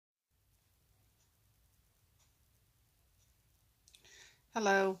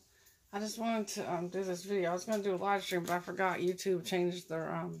Hello. I just wanted to do this video. I was going to do a live stream, but I forgot YouTube changed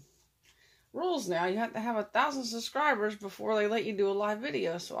their rules now. You have to have 1,000 subscribers before they let you do a live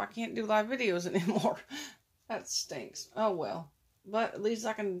video, so I can't do live videos anymore. That stinks. Oh well. But at least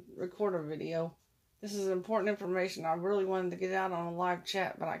I can record a video. This is important information. I really wanted to get out on a live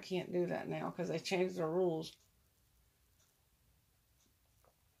chat, but I can't do that now because they changed their rules.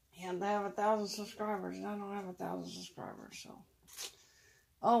 And they have 1,000 subscribers, and I don't have 1,000 subscribers, so...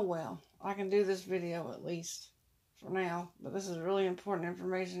 Oh well, I can do this video at least for now, but this is really important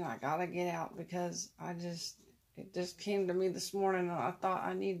information I gotta get out because it just came to me this morning and I thought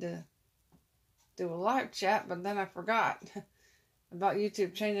I need to do a live chat, but then I forgot about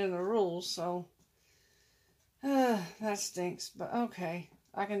YouTube changing the rules, so that stinks, but okay,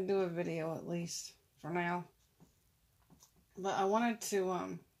 I can do a video at least for now. But I wanted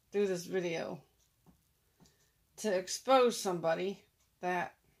to do this video to expose somebody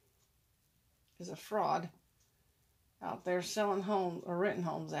that is a fraud out there selling homes, or renting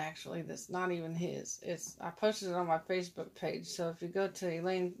homes actually, that's not even his. I posted it on my Facebook page, so if you go to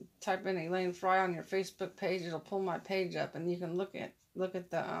Elaine, type in Elaine Fry on your Facebook page, it'll pull my page up and you can look at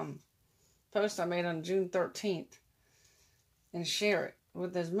the post I made on June 13th and share it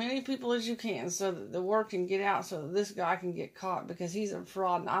with as many people as you can so that the word can get out, so that this guy can get caught, because he's a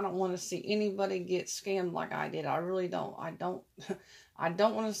fraud and I don't want to see anybody get scammed like I did. I really don't. I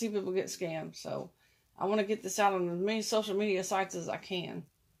don't want to see people get scammed, so I want to get this out on as many social media sites as I can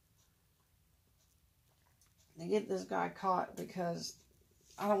to get this guy caught, because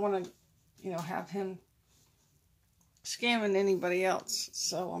I don't want to, have him scamming anybody else.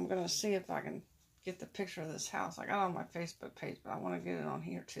 So I'm going to see if I can get the picture of this house. I got it on my Facebook page, but I want to get it on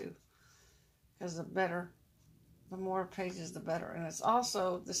here too, because the more pages, the better. And this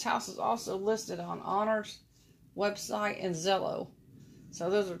house is also listed on Honor's website and Zillow. So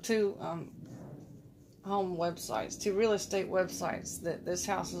those are two home websites, two real estate websites that this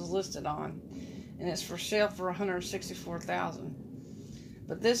house is listed on, and it's for sale for $164,000.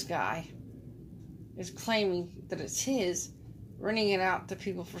 But this guy is claiming that it's his, renting it out to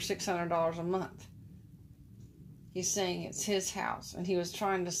people for $600 a month. He's saying it's his house, and he was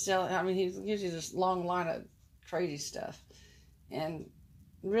trying to sell it. I mean, he gives you this long line of crazy stuff, and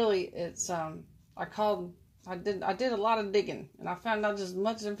really, it's I did a lot of digging, and I found out as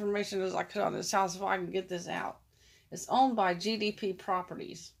much information as I could on this house if I can get this out. It's owned by GDP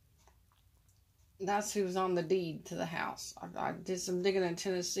Properties. That's who's on the deed to the house. I did some digging in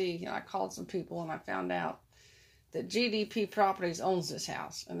Tennessee, and I called some people, and I found out that GDP Properties owns this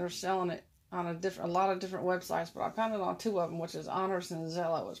house, and they're selling it on a lot of different websites, but I found it on two of them, which is Honors and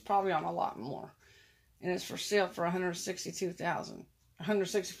Zillow. It's probably on a lot more, and it's for sale for $164,000. I'm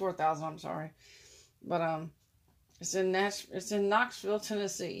sorry, but it's in Knoxville,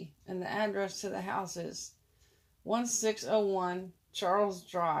 Tennessee, and the address to the house is 1601 Charles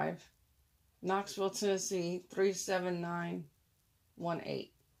Drive, Knoxville, Tennessee 37918.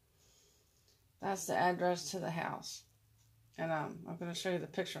 That's the address to the house. And I'm going to show you the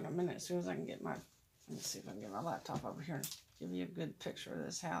picture in a minute as soon as I can get let me see if I can get my laptop over here and give you a good picture of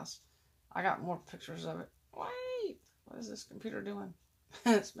this house. I got more pictures of it. Wait! What is this computer doing?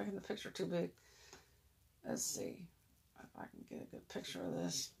 It's making the picture too big. Let's see if I can get a good picture of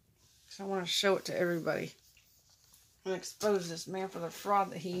this, because I want to show it to everybody and expose this man for the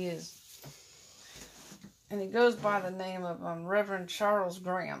fraud that he is. And he goes by the name of Reverend Charles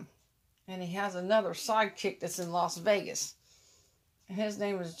Graham. And he has another sidekick that's in Las Vegas. And his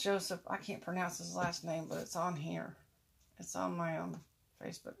name is Joseph. I can't pronounce his last name, but it's on here. It's on my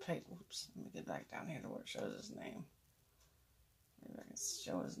Facebook page. Oops. Let me get back down here to where it shows his name. Maybe I can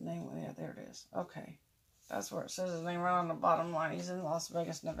show his name. Yeah, there it is. Okay. That's where it says his name right on the bottom line. He's in Las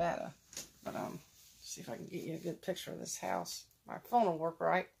Vegas, Nevada. But see if I can get you a good picture of this house. My phone will work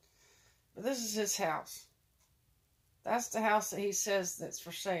right. But this is his house. That's the house that he says that's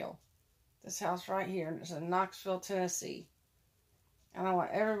for sale. This house right here, and it's in Knoxville, Tennessee. And I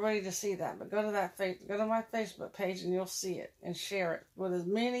want everybody to see that. But go to my Facebook page and you'll see it, and share it with as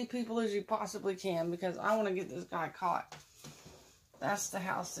many people as you possibly can, because I want to get this guy caught. That's the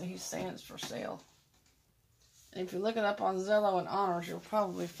house that he's saying is for sale. And if you look it up on Zillow and Honors, you'll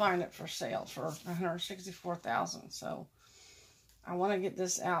probably find it for sale for $164,000. So I want to get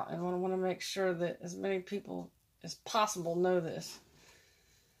this out, and I want to make sure that as many people as possible know this,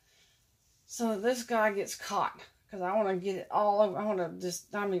 so this guy gets caught, because I want to get it all over. I want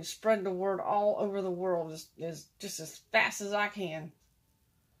to spread the word all over the world just as fast as I can.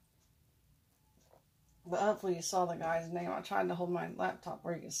 But hopefully you saw the guy's name. I tried to hold my laptop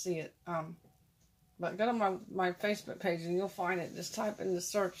where you can see it. But go to my Facebook page and you'll find it. Just type in the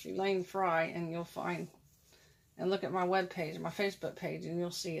search Elaine Fry and you'll find, and look at my webpage, my Facebook page, and you'll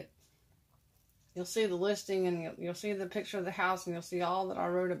see it. You'll see the listing, and you'll see the picture of the house, and you'll see all that I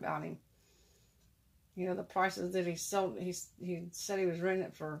wrote about him. You know, the prices that he sold. He said he was renting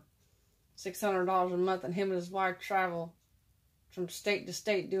it for $600 a month, and him and his wife travel from state to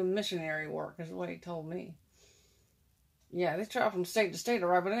state doing missionary work, is what he told me. Yeah, they travel from state to state, all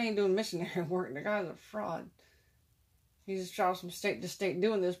right, but they ain't doing missionary work. The guy's a fraud. He just travels from state to state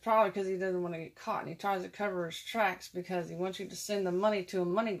doing this, probably because he doesn't want to get caught. And he tries to cover his tracks because he wants you to send the money to a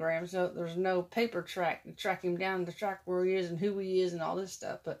MoneyGram, so there's no paper track to track him down, to track where he is and who he is and all this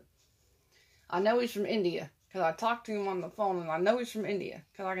stuff. But I know he's from India because I talked to him on the phone, and I know he's from India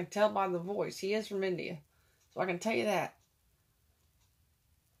because I can tell by the voice. He is from India, so I can tell you that.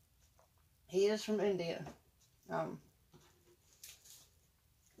 He is from India.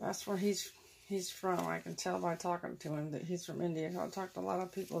 That's where he's from. I can tell by talking to him that he's from India. I talked to a lot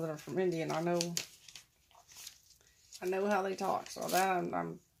of people that are from India, and I know how they talk. So that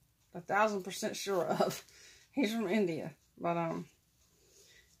I'm 1,000% sure of. He's from India, but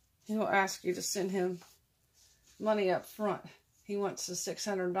he'll ask you to send him money up front. He wants the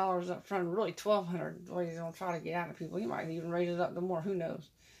 $600 up front, really $1,200. The way he's gonna try to get out of people. He might even raise it up to more. Who knows?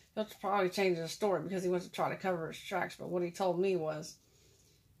 He'll probably change the story because he wants to try to cover his tracks. But what he told me was,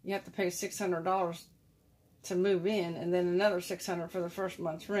 you have to pay $600 to move in, and then another $600 for the first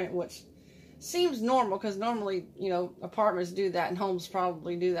month's rent, which seems normal because normally, you know, apartments do that and homes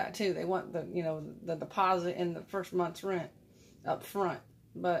probably do that too. They want the, you know, the deposit and the first month's rent up front.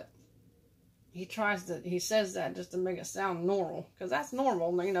 But he says that just to make it sound normal, because that's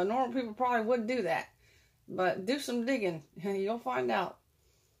normal. You know, normal people probably would do that. But do some digging and you'll find out.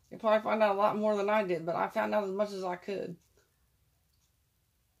 You'll probably find out a lot more than I did, but I found out as much as I could.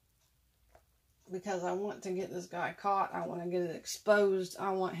 Because I want to get this guy caught. I want to get it exposed.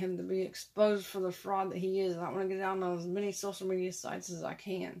 I want him to be exposed for the fraud that he is. And I want to get it out on as many social media sites as I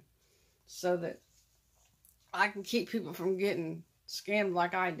can, so that I can keep people from getting scammed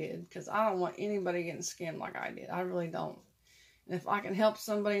like I did. Because I don't want anybody getting scammed like I did. I really don't. And if I can help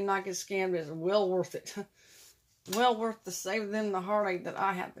somebody not get scammed, it's well worth it. Well worth to save them the heartache that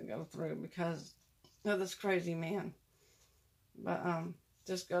I had to go through because of this crazy man. But,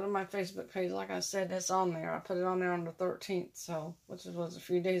 just go to my Facebook page. Like I said, that's on there. I put it on there on the 13th, so, which was a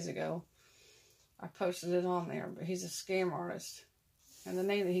few days ago. I posted it on there, but he's a scam artist. And the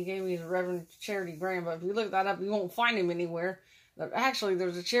name that he gave me is Reverend Charity Graham, but if you look that up, you won't find him anywhere. Actually,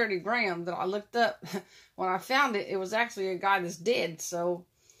 there's a Charity Graham that I looked up. When I found it, it was actually a guy that's dead, so,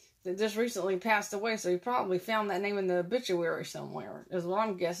 that just recently passed away, so he probably found that name in the obituary somewhere, is what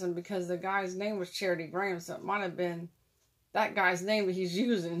I'm guessing, because the guy's name was Charity Graham, so it might have been that guy's name that he's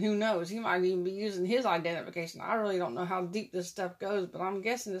using. Who knows? He might even be using his identification. I really don't know how deep this stuff goes, but I'm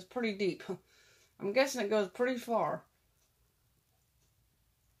guessing it's pretty deep. I'm guessing it goes pretty far.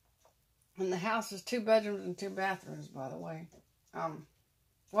 And the house is 2 bedrooms and 2 bathrooms, by the way.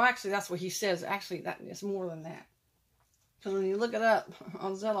 Well, actually, that's what he says. Actually, it's more than that. Because when you look it up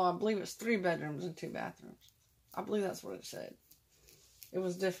on Zillow, I believe it's 3 bedrooms and 2 bathrooms. I believe that's what it said. It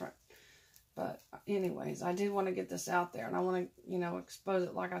was different. But anyways, I did want to get this out there. And I want to, you know, expose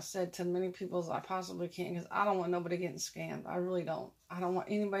it, like I said, to as many people as I possibly can. Because I don't want nobody getting scammed. I really don't. I don't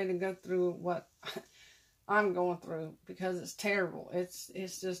want anybody to go through what I'm going through. Because it's terrible. It's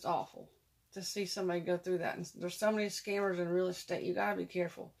just awful to see somebody go through that. And there's so many scammers in real estate. You got to be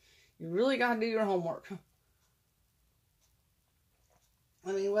careful. You really got to do your homework.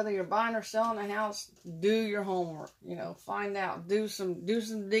 I mean, whether you're buying or selling a house, do your homework. You know, find out. Do some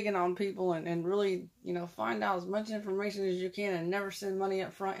digging on people and really, you know, find out as much information as you can and never send money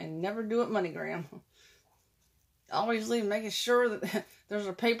up front and never do it MoneyGram. Always making sure that there's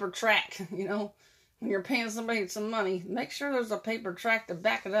a paper track, you know. When you're paying somebody some money, make sure there's a paper track to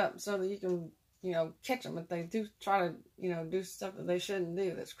back it up so that you can, you know, catch them if they do try to, you know, do stuff that they shouldn't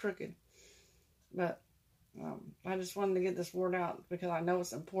do that's crooked. But I just wanted to get this word out because I know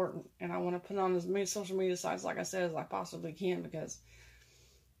it's important, and I want to put on as many social media sites, like I said, as I possibly can, because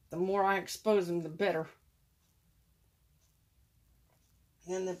the more I expose them, the better.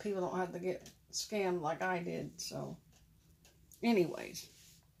 And then people don't have to get scammed like I did. So, anyways,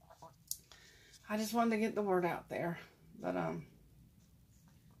 I just wanted to get the word out there. But I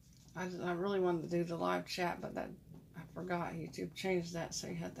really wanted to do the live chat, but I forgot. YouTube changed that, so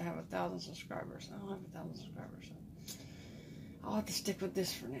you have to have 1,000 subscribers. I don't have 1,000 subscribers, so I'll have to stick with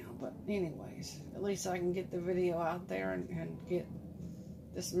this for now. But anyways, at least I can get the video out there and get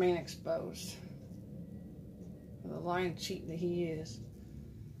this man exposed for the lying cheat that he is.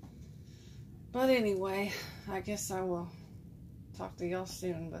 But anyway, I guess I will talk to y'all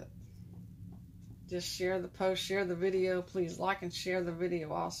soon. But just share the post, share the video. Please like and share the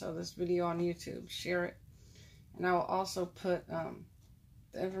video also. This video on YouTube. Share it. And I will also put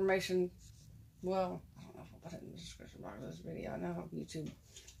the information, well, I don't know if I'll put it in the description box of this video. I know YouTube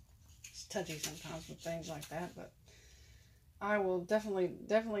is touchy sometimes with things like that, but I will definitely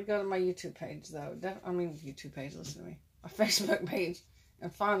go to my YouTube page, though. YouTube page, listen to me. My Facebook page,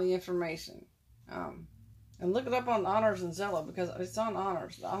 and find the information. And look it up on Honors and Zillow, because it's on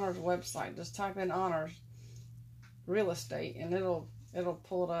Honors, the Honors website. Just type in Honors Real Estate, and it'll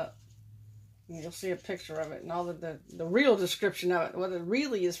pull it up. And you'll see a picture of it and all the real description of it, what it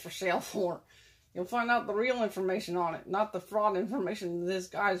really is for sale for. You'll find out the real information on it, not the fraud information this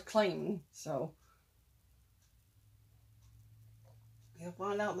guy's claiming. So you'll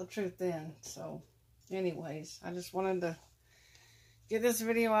find out the truth then. So anyways, I just wanted to get this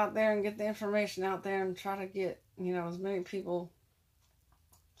video out there and get the information out there and try to get, as many people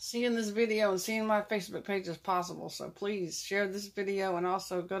seeing this video and seeing my Facebook page as possible. So please share this video, and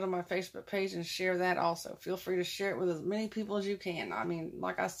also go to my Facebook page and share that also. Feel free to share it with as many people as you can. I mean,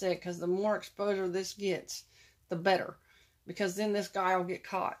 like I said, because the more exposure this gets, the better. Because then this guy will get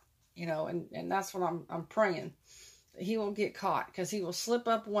caught, and that's what I'm praying. That he will get caught, because he will slip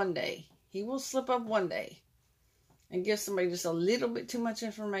up one day. He will slip up one day and give somebody just a little bit too much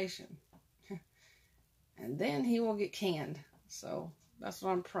information. And then he will get canned. So that's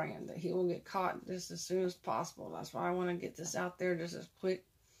what I'm praying, that he will get caught just as soon as possible. That's why I want to get this out there just as quick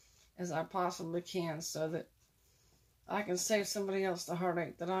as I possibly can, so that I can save somebody else the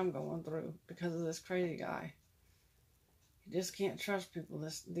heartache that I'm going through because of this crazy guy. You just can't trust people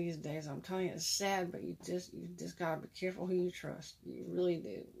these days. I'm telling you, it's sad, but you just got to be careful who you trust. You really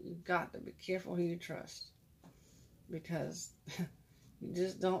do. You've got to be careful who you trust, because you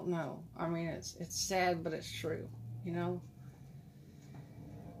just don't know. I mean, it's sad, but it's true,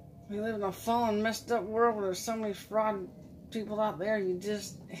 We live in a fallen, messed up world where there's so many fraud people out there. You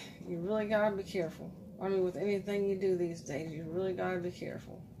really gotta be careful. I mean, with anything you do these days, you really gotta be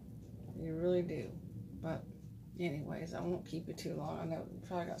careful. You really do. But anyways, I won't keep you too long. I know you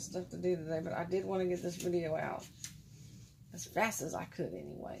probably got stuff to do today, but I did want to get this video out as fast as I could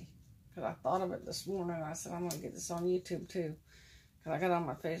anyway. Because I thought of it this morning, and I said, I'm going to get this on YouTube too. Because I got it on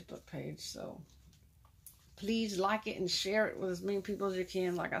my Facebook page, so please like it and share it with as many people as you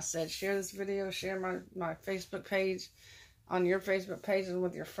can. Like I said, share this video, share my Facebook page on your Facebook page, and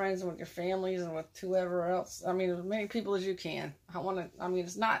with your friends and with your families and with whoever else. I mean, as many people as you can.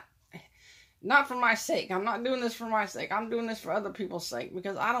 It's not for my sake. I'm not doing this for my sake. I'm doing this for other people's sake,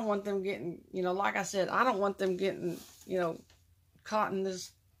 because I don't want them getting, like I said, I don't want them getting, caught in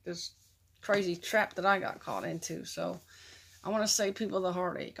this crazy trap that I got caught into. So I want to save people the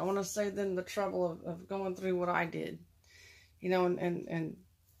heartache. I want to save them the trouble of going through what I did, and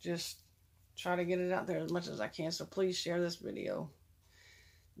just try to get it out there as much as I can. So please share this video.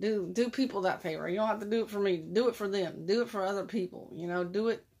 Do people that favor. You don't have to do it for me. Do it for them. Do it for other people. Do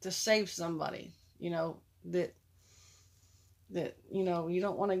it to save somebody. That you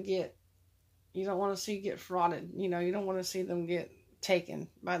don't want to see get frauded. You don't want to see them get taken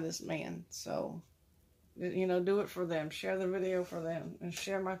by this man. So do it for them. Share the video for them, and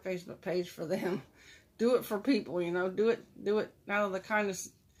share my Facebook page for them. Do it for people, do it out of the kindness,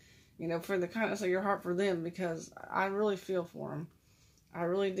 for the kindness of your heart for them, because I really feel for them. I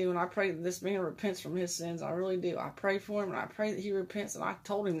really do. And I pray that this man repents from his sins. I really do. I pray for him, and I pray that he repents. And I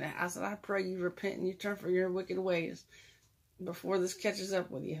told him that. I said, I pray you repent and you turn from your wicked ways before this catches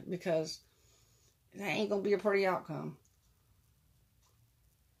up with you, because that ain't going to be a pretty outcome.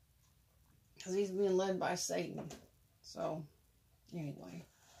 Because he's being led by Satan. So, anyway,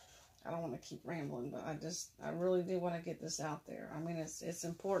 I don't want to keep rambling, but I really do want to get this out there. I mean, it's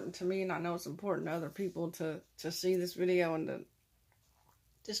important to me, and I know it's important to other people to see this video, and to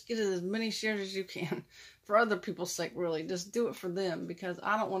just get it as many shares as you can for other people's sake, really. Just do it for them, because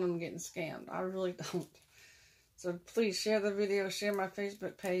I don't want them getting scammed. I really don't. So please share the video, share my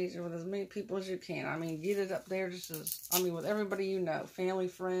Facebook page with as many people as you can. I mean, get it up there with everybody family,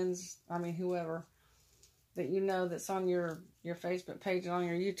 friends, whoever that that's on your Facebook page and on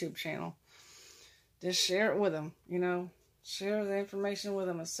your YouTube channel. Just share it with them, Share the information with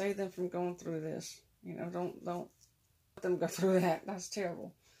them and save them from going through this. Don't let them go through that. That's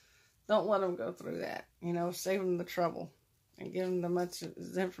terrible. Don't let them go through that. Save them the trouble and give them as much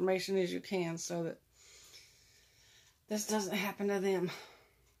information as you can, so that this doesn't happen to them.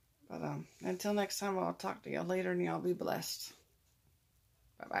 But until next time, I'll talk to y'all later, and y'all be blessed.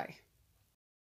 Bye-bye.